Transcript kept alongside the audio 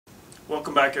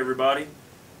Welcome back, everybody.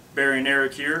 Barry and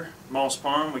Eric here, Moss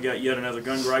Pond. We got yet another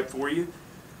gun gripe for you.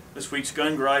 This week's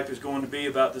gun gripe is going to be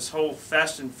about this whole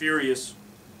Fast and Furious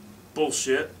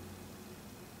bullshit.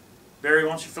 Barry,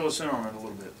 why don't you fill us in on it a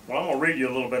little bit? Well, I'm going to read you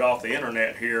a little bit off the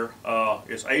internet here.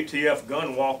 It's ATF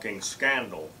gun walking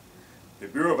scandal. The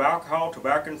Bureau of Alcohol,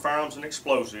 Tobacco and Firearms and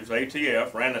Explosives,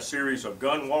 ATF, ran a series of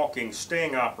gun walking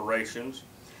sting operations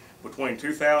between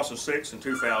 2006 and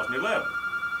 2011.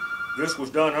 This was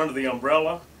done under the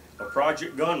umbrella of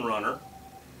Project Gun Runner,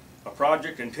 a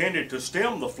project intended to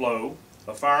stem the flow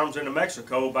of firearms into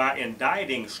Mexico by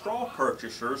indicting straw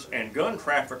purchasers and gun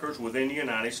traffickers within the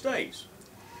United States.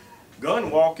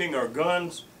 Gun walking, or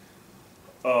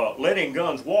letting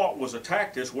guns walk, was a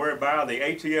tactic whereby the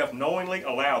ATF knowingly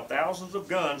allowed thousands of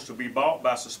guns to be bought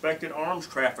by suspected arms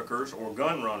traffickers or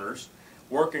gun runners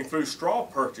working through straw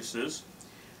purchases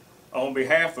on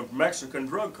behalf of Mexican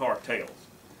drug cartels.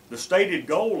 The stated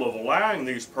goal of allowing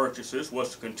these purchases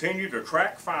was to continue to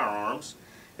track firearms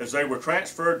as they were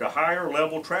transferred to higher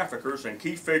level traffickers and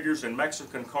key figures in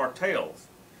Mexican cartels.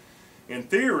 In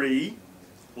theory,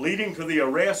 leading to the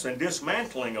arrest and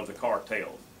dismantling of the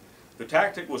cartels. The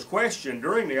tactic was questioned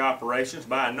during the operations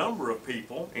by a number of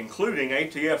people, including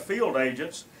ATF field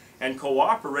agents and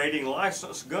cooperating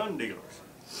licensed gun dealers.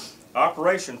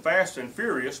 Operation Fast and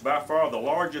Furious, by far the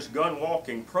largest gun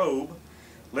walking probe,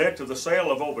 led to the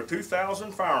sale of over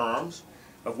 2,000 firearms,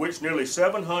 of which nearly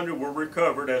 700 were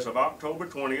recovered as of October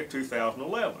 20,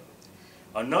 2011.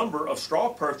 A number of straw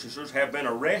purchasers have been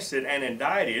arrested and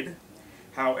indicted.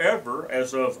 However,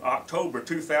 as of October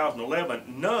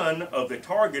 2011, none of the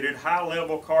targeted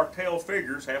high-level cartel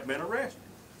figures have been arrested.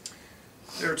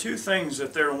 There are two things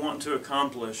that they're wanting to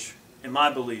accomplish, in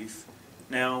my belief.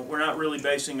 Now, we're not really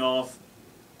basing off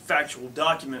factual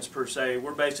documents per se.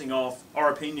 We're basing off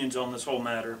our opinions on this whole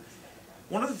matter.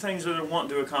 One of the things that they're wanting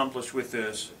to accomplish with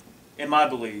this, in my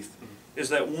belief, is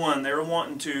that one, they're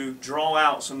wanting to draw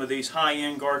out some of these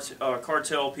high-end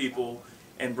cartel people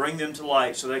and bring them to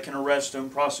light so they can arrest them,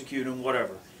 prosecute them,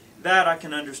 whatever. That I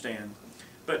can understand.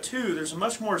 But two, there's a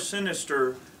much more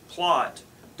sinister plot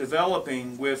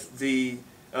developing with the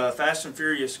Fast and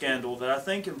Furious scandal that I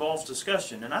think involves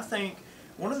discussion. And I think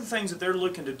one of the things that they're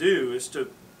looking to do is to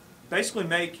basically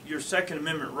make your Second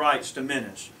Amendment rights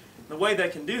diminish. The way they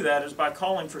can do that is by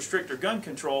calling for stricter gun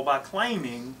control, by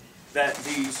claiming that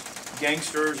these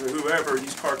gangsters or whoever,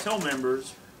 these cartel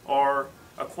members, are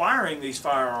acquiring these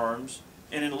firearms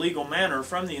in an illegal manner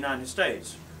from the United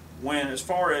States. When, as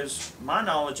far as my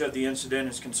knowledge of the incident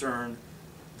is concerned,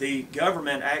 the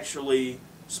government actually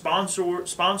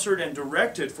sponsored and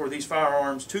directed for these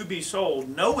firearms to be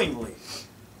sold knowingly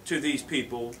to these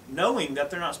people, knowing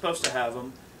that they're not supposed to have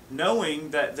them,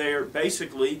 knowing that they're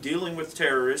basically dealing with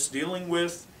terrorists, dealing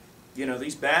with, you know,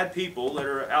 these bad people that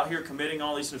are out here committing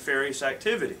all these nefarious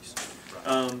activities.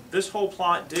 This whole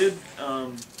plot did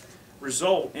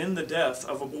result in the death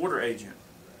of a border agent.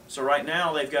 So right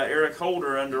now they've got Eric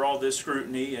Holder under all this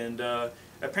scrutiny, and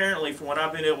apparently from what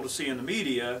I've been able to see in the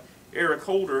media, Eric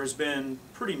Holder has been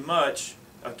pretty much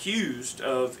accused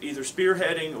of either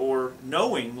spearheading or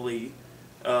knowingly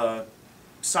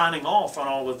signing off on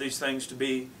all of these things to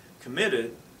be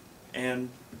committed, and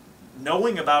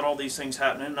knowing about all these things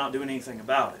happening and not doing anything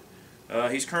about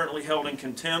it. He's currently held in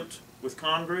contempt with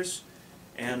Congress,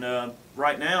 and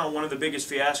right now one of the biggest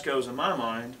fiascos in my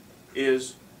mind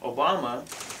is Obama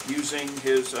using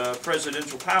his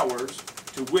presidential powers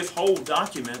to withhold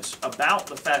documents about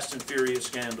the Fast and Furious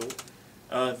scandal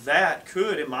that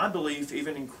could, in my belief,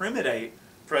 even incriminate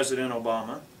President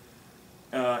Obama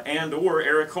and or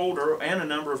Eric Holder and a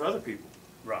number of other people.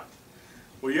 Right.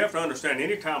 Well, you have to understand,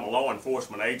 anytime a law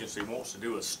enforcement agency wants to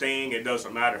do a sting, it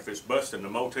doesn't matter if it's busting the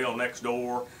motel next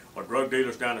door or drug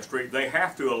dealers down the street, they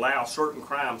have to allow certain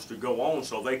crimes to go on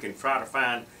so they can try to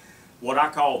find what I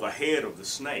call the head of the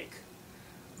snake.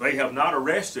 They have not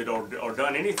arrested or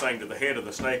done anything to the head of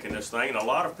the snake in this thing, and a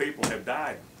lot of people have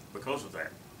died because of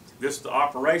that. This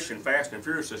operation, Fast and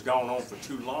Furious, has gone on for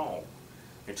too long,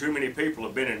 and too many people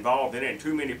have been involved in it, and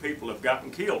too many people have gotten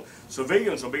killed.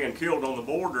 Civilians are being killed on the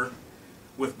border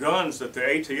with guns that the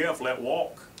ATF let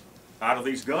walk out of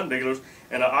these gun dealers,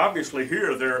 and obviously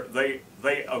here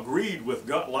they agreed with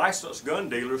licensed gun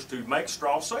dealers to make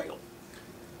straw sales.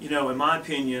 You know, in my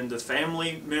opinion, the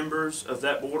family members of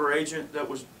that border agent that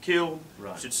was killed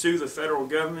should sue the federal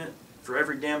government for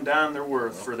every damn dime they're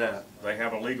worth for that. They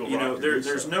have a legal right. You know,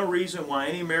 there's no reason why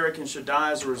any American should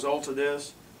die as a result of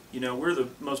this. You know, we're the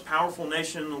most powerful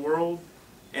nation in the world,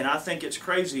 and I think it's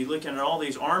crazy looking at all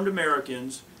these armed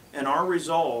Americans and our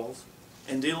resolve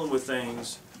in dealing with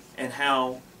things, and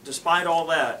how, despite all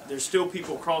that, there's still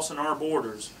people crossing our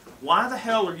borders Why the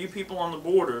hell are you people on the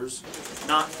borders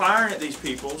not firing at these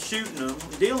people, shooting them,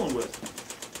 dealing with them?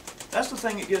 That's the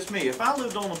thing that gets me. If I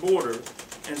lived on the border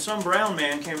and some brown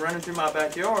man came running through my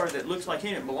backyard that looks like he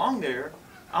didn't belong there,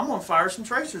 I'm going to fire some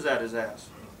tracers at his ass.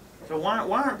 So why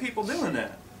aren't people doing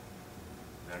that?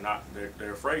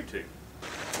 They're afraid to.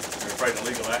 They're afraid of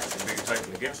legal action being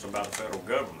taken against them by the federal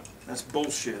government. That's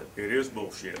bullshit. It is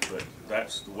bullshit, but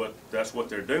that's what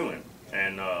they're doing.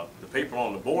 And the people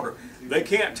on the border, they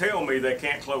can't tell me they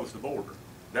can't close the border.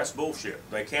 That's bullshit.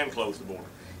 They can close the border.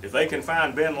 If they can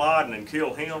find bin Laden and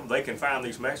kill him, they can find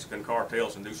these Mexican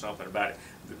cartels and do something about it.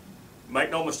 Make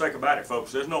no mistake about it,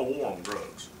 folks, there's no war on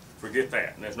drugs. Forget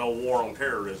that. And there's no war on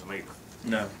terrorism either.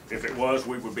 No. If it was,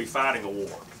 we would be fighting a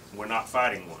war. We're not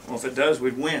fighting one. Well, if it does,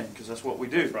 we'd win, because that's what we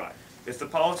do. Right. If the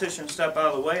politicians step out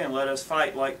of the way and let us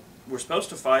fight like we're supposed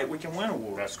to fight, we can win a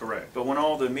war. That's correct. But when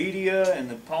all the media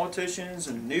and the politicians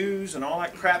and news and all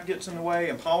that crap gets in the way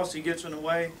and policy gets in the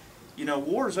way, you know,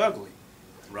 war is ugly.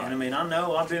 Right. And I mean, I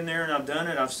know, I've been there and I've done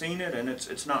it, I've seen it, and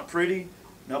it's not pretty.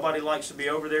 Nobody likes to be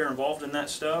over there involved in that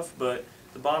stuff, but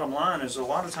the bottom line is a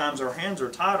lot of times our hands are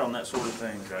tied on that sort of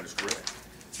thing. That is correct.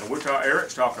 And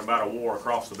Eric's talking about a war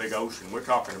across the big ocean. We're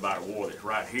talking about a war that's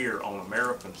right here on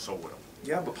American soil.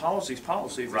 Yeah, but policy's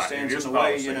policy if it Right, stands it in is the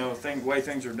way, policy. you know, way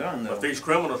things are done, though. But these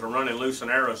criminals are running loose in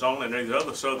Arizona and these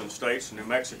other southern states, New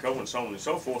Mexico and so on and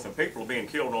so forth, and people are being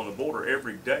killed on the border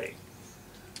every day.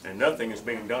 And nothing is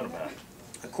being done about it.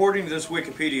 According to this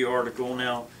Wikipedia article,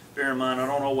 now, bear in mind, I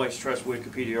don't always trust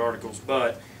Wikipedia articles,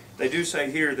 but they do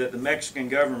say here that the Mexican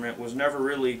government was never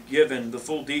really given the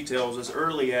full details as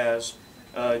early as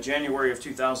January of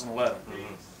 2011.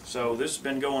 So this has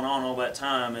been going on all that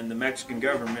time, and the Mexican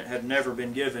government had never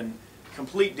been given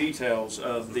complete details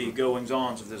of the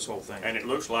goings-ons of this whole thing. And it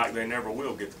looks like they never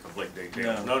will get the complete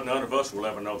details. No. None of us will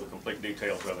ever know the complete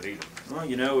details of it either. Well,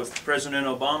 you know, if President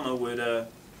Obama would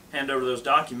hand over those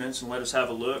documents and let us have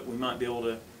a look, we might be able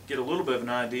to get a little bit of an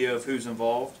idea of who's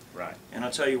involved. Right. And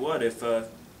I'll tell you what, if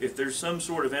there's some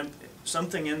sort of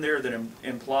something in there that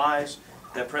implies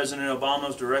that President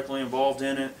Obama's directly involved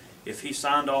in it, if he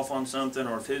signed off on something,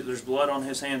 or if there's blood on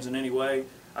his hands in any way,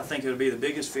 I think it would be the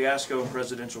biggest fiasco in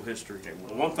presidential history.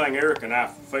 Well, one thing Eric and I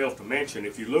failed to mention,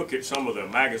 if you look at some of the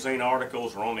magazine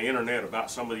articles or on the internet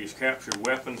about some of these captured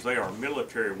weapons, they are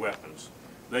military weapons.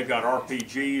 They've got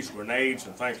RPGs, grenades,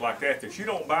 and things like that you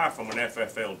don't buy from an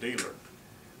FFL dealer.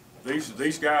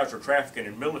 These guys are trafficking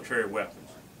in military weapons.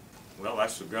 Well,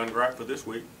 that's the gun gripe for this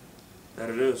week.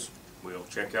 That it is. We'll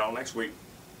check y'all next week.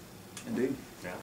 Indeed. Yeah.